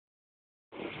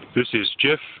This is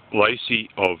Jeff Lacey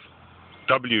of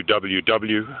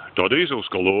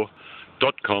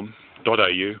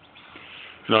www.easelsgalore.com.au,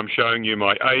 and I'm showing you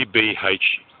my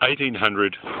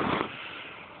ABH1800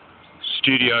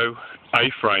 studio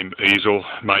A-frame easel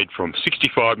made from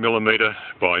 65mm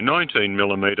by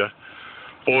 19mm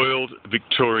oiled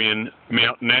Victorian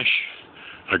mountain ash,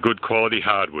 a good quality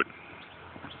hardwood.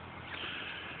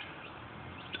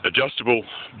 Adjustable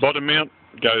bottom mount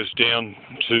goes down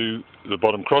to the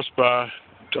bottom crossbar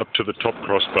up to the top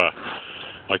crossbar.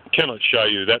 I cannot show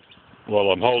you that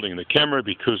while I'm holding the camera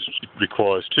because it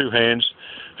requires two hands.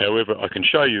 However, I can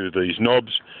show you these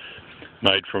knobs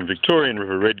made from Victorian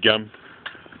River red gum.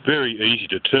 Very easy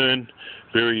to turn,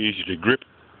 very easy to grip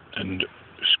and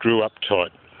screw up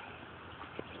tight.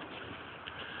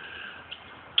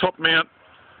 Top mount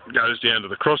goes down to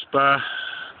the crossbar,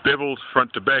 beveled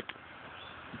front to back,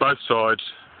 both sides,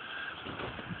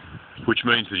 which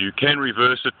means that you can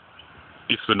reverse it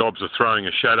if the knobs are throwing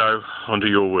a shadow onto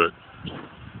your work.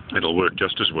 It'll work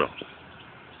just as well.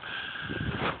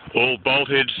 All bolt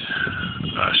heads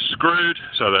are screwed,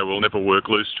 so they will never work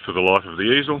loose for the life of the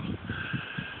easel.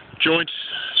 Joints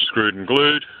screwed and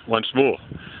glued, once more,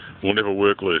 will never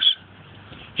work loose.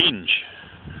 Hinge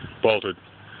bolted,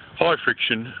 high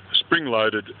friction, spring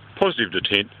loaded, positive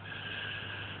detent,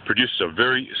 produces a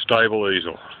very stable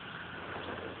easel.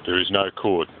 There is no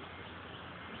cord.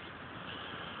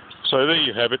 So there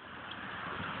you have it,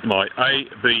 my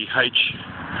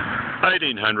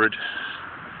ABH1800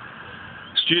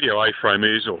 studio A-frame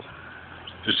easel.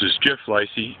 This is Jeff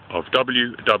Lacey of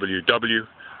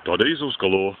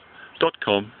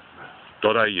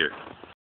www.easelsgalore.com.au.